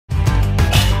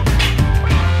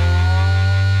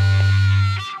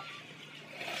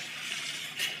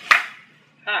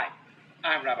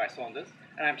Saunders,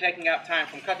 and I'm taking out time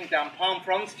from cutting down palm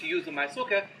fronds to use in my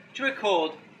sukkah to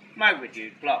record my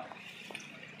renewed blog.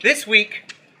 This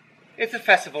week is the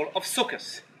festival of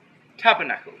Sukkos,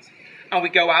 tabernacles, and we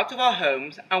go out of our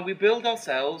homes and we build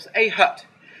ourselves a hut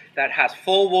that has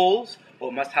 4 walls,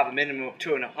 or must have a minimum of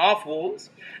 2.5 walls,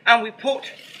 and we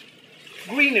put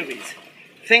greeneries,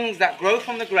 things that grow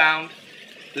from the ground,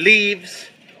 leaves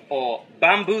or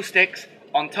bamboo sticks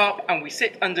on top, and we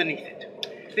sit underneath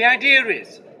it. The idea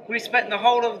is, we spent the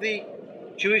whole of the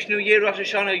Jewish New Year, Rosh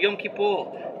Hashanah, Yom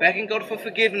Kippur, begging God for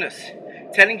forgiveness,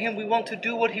 telling Him we want to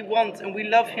do what He wants and we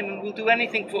love Him and we'll do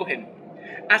anything for Him,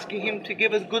 asking Him to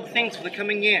give us good things for the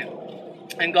coming year.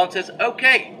 And God says,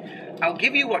 okay, I'll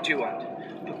give you what you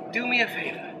want, but do me a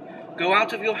favor, go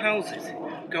out of your houses,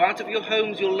 go out of your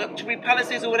homes, your luxury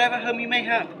palaces or whatever home you may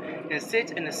have, and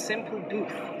sit in a simple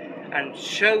booth and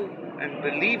show and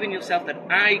believe in yourself that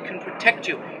I can protect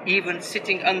you, even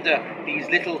sitting under these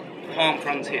little palm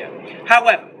fronds here.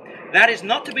 However, that is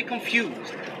not to be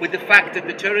confused with the fact that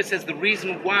the Torah says the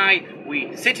reason why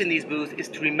we sit in these booths is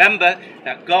to remember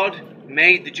that God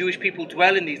made the Jewish people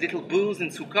dwell in these little booths in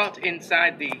Sukkot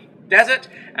inside the desert,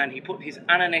 and He put His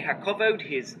Ananei HaKavod,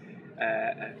 His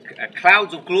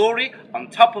clouds of glory on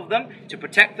top of them to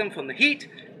protect them from the heat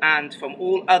and from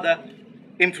all other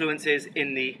influences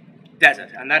in the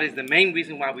desert. And that is the main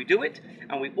reason why we do it.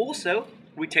 And we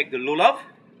take the lulav,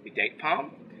 the date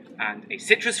palm, and a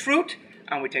citrus fruit,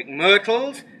 and we take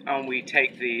myrtles, and we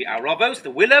take the arabos,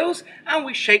 the willows, and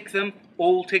we shake them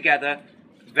all together,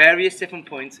 various different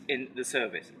points in the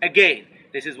service. Again,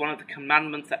 this is one of the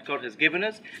commandments that God has given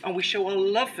us, and we show our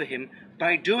love for Him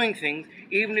by doing things,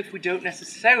 even if we don't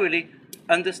necessarily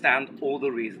understand all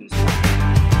the reasons.